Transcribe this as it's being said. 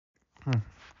Hmm.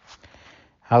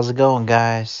 How's it going,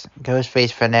 guys?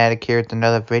 Ghostface Fanatic here with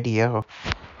another video.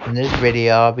 In this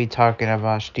video, I'll be talking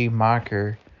about Steve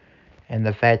Mocker and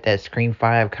the fact that Scream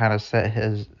 5 kind of set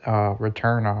his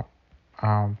return up.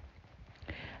 Um,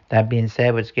 that being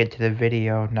said, let's get to the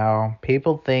video. Now,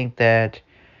 people think that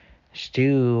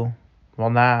Stu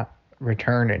will not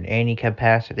return in any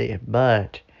capacity,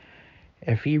 but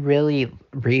if you really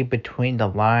read between the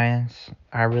lines,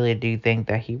 I really do think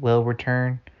that he will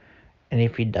return. And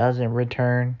if he doesn't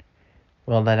return,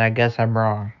 well, then I guess I'm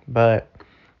wrong. But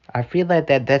I feel like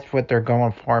that's what they're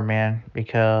going for, man.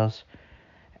 Because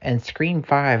in Scream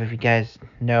 5, if you guys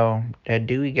know, that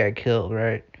Dewey got killed,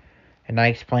 right? And I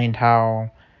explained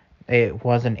how it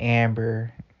wasn't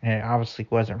Amber, and it obviously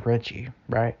wasn't Richie,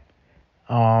 right?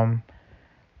 Um,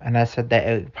 and I said that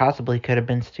it possibly could have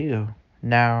been Stu.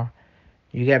 Now,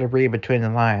 you gotta read between the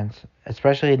lines.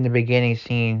 Especially in the beginning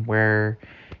scene where,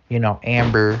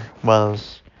 Amber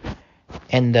was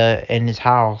in his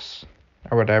house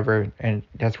or whatever, and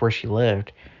that's where she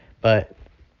lived. But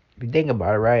if you think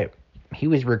about it, right? He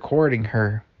was recording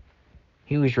her.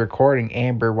 He was recording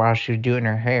Amber while she was doing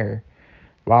her hair,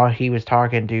 while he was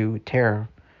talking to Tara.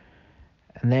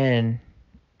 And then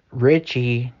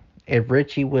Richie, if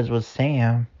Richie was with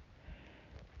Sam,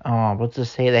 let's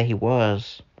just say that he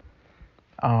was,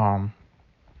 um,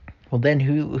 well then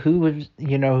who was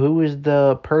who was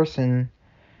the person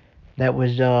that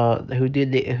was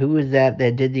who was that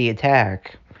did the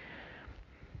attack?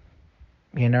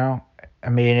 You know, I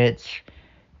mean it's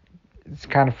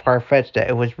kind of far fetched that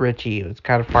it was Richie. It's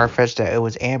kind of far fetched that it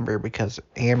was Amber because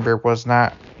Amber was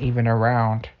not even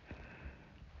around,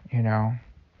 you know,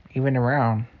 even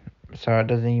around. So it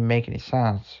doesn't even make any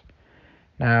sense.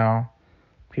 Now,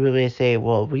 people they say,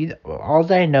 well,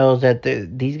 all I know is that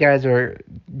these guys are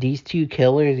these two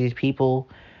killers, these people,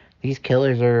 these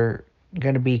killers are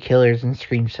gonna be killers in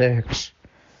Scream 6.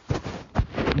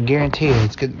 Guarantee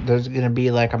it's good. There's gonna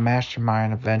be like a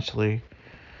mastermind eventually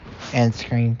in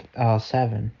Scream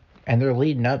 7, and they're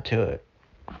leading up to it.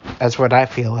 That's what I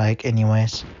feel like,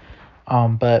 anyways.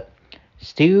 But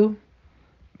Stu,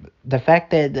 the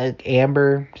fact that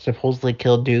Amber supposedly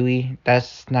killed Dewey,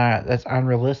 that's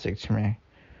unrealistic to me.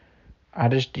 I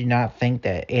just do not think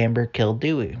that Amber killed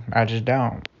Dewey. I just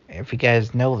don't. If you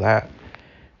guys know that,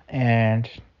 and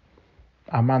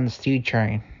I'm on the Stu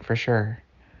train for sure.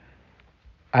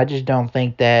 I just don't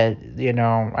think that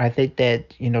I think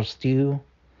that Stu,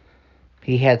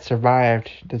 he had survived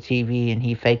the TV and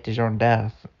he faked his own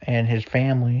death, and his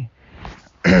family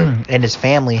and his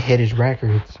family hid his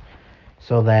records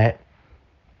so that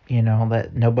that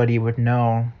nobody would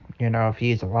know, if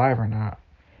he's alive or not.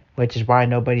 Which is why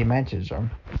nobody mentions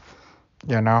him,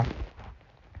 you know,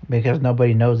 because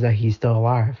nobody knows that he's still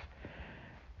alive.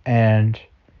 And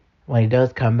when he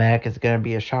does come back, it's gonna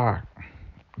be a shock,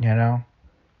 you know,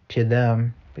 to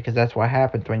them, because that's what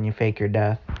happens when you fake your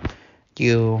death.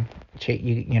 You,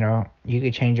 you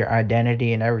could change your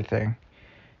identity and everything.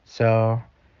 So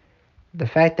the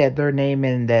fact that they're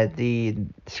naming that the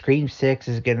Scream 6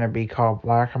 is gonna be called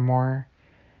Blackamore,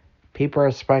 people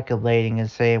are speculating and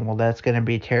saying, well, that's going to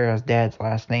be Tara's dad's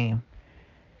last name.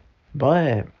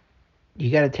 But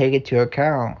you got to take into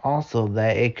account also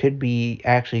that it could be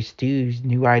actually Stu's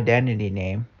new identity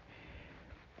name.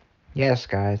 Yes,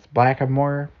 guys,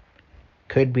 Blackamore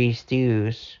could be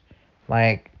Stu's,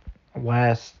 like,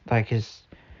 like his,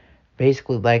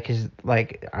 basically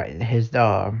his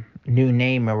new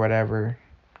name or whatever.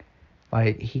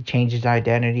 Like, he changed his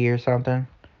identity or something,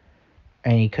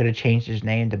 and he could have changed his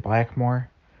name to Blackmore.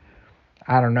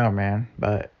 I don't know, man,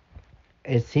 but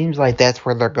it seems like that's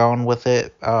where they're going with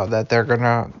it. That they're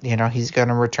gonna, he's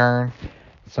gonna return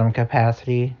some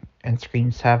capacity in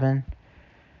Scream 7,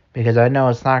 because I know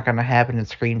it's not gonna happen in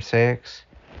Scream 6,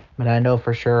 but I know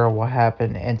for sure what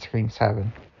happened in Scream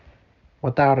 7,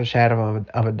 without a shadow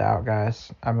of a doubt,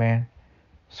 guys. I mean,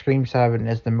 Scream 7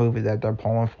 is the movie that they're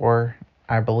pulling for,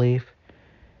 I believe.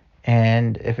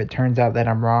 And if it turns out that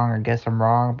I'm wrong, I guess I'm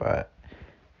wrong, but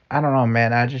I don't know,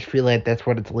 man. I just feel like that's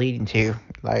what it's leading to.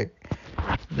 Like,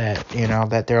 that,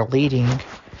 that they're leading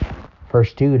for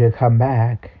Stu to come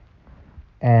back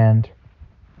and,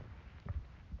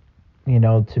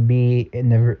 to be in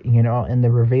the, in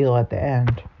the reveal at the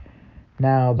end.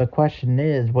 Now, the question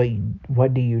is,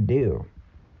 what do you do?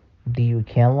 Do you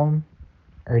kill him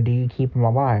or do you keep him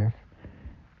alive?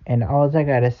 And all I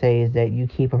gotta say is that you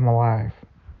keep him alive.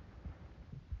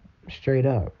 Straight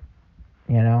up.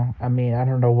 I mean, I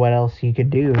don't know what else you could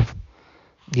do.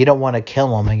 You don't want to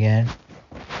kill him again.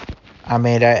 I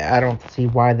mean, I don't see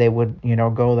why they would,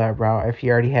 go that route if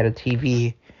you already had a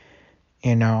TV,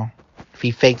 you know. if he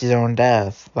faked his own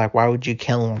death? Like, why would you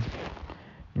kill him?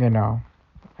 You know.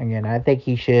 Again, I think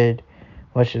he should.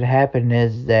 What should happen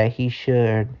is that he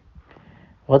should.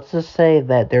 Let's just say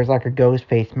that there's like a ghost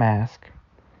face mask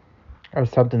or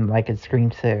something like in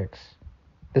Scream 6.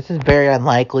 This is very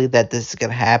unlikely that this is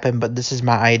gonna happen, but this is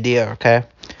my idea, okay?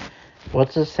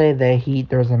 Let's just say that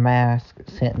there's a mask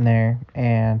sitting there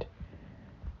and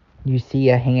you see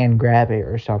a hand grab it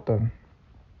or something.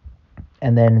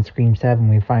 And then in Scream 7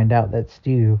 we find out that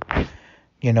Stu,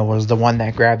 was the one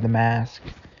that grabbed the mask.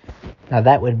 Now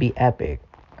that would be epic.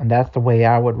 And that's the way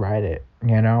I would write it,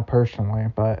 personally.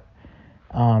 But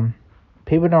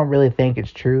people don't really think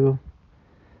it's true.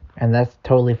 And that's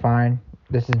totally fine.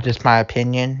 This is just my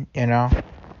opinion,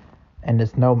 And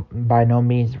it's by no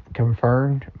means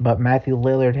confirmed. But Matthew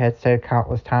Lillard has said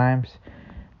countless times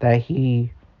that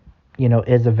he,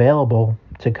 is available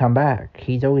to come back.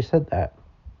 He's always said that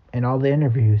in all the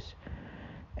interviews.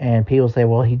 And people say,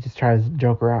 well, he just tries to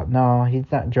joke around. No,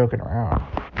 he's not joking around.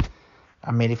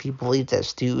 I mean, if you believe that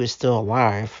Stu is still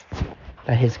alive,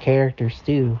 that his character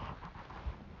Stu,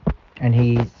 and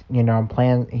he's,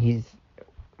 he's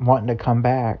wanting to come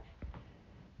back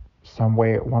some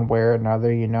way, one way or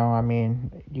another, I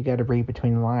mean, you got to read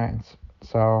between the lines.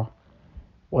 So,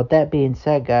 with that being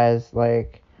said, guys,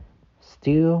 like,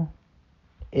 Stu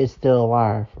is still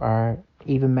alive, alright?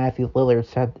 Even Matthew Lillard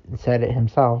said it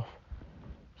himself.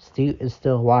 Stu is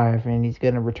still alive, and he's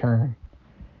going to return.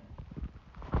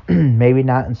 Maybe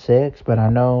not in 6, but I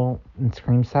know in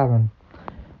Scream 7.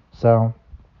 So,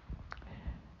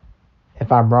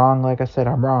 if I'm wrong, like I said,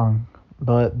 I'm wrong.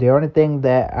 But the only thing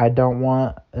that I don't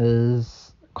want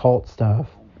is cult stuff.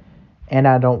 And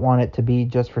I don't want it to be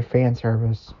just for fan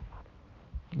service.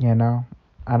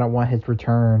 I don't want his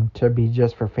return to be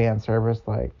just for fan service.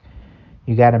 Like,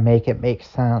 you got to make it make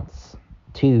sense,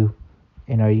 too.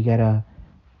 You got to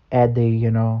add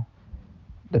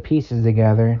the pieces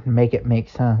together and make it make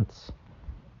sense.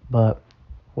 But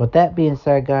with that being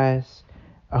said, guys,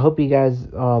 I hope you guys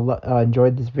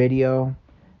enjoyed this video.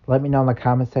 Let me know in the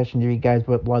comment section if you guys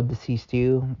would love to see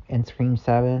Stu in Scream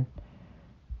 7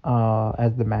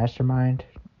 as the mastermind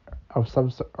of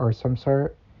some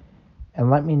sort. And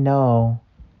let me know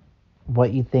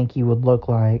what you think he would look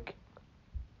like.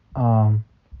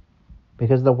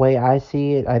 Because the way I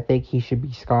see it, I think he should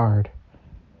be scarred.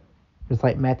 Just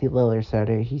like Matthew Lillard said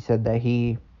it. He said that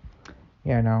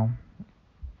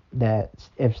that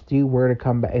if Stu were to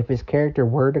come back, if his character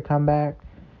were to come back,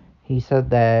 he said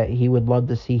that he would love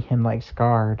to see him, like,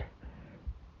 scarred.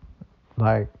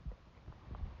 Like,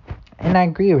 and I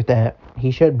agree with that.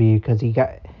 He should be, because he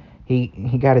got a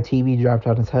TV dropped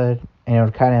on his head, and it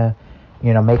would kind of,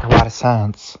 make a lot of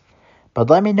sense. But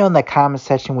let me know in the comment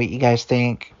section what you guys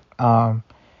think.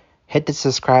 Hit the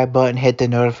subscribe button, hit the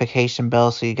notification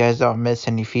bell so you guys don't miss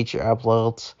any future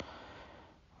uploads.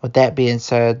 With that being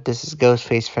said, this is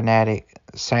Ghostface Fanatic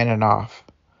signing off.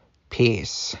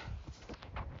 Peace.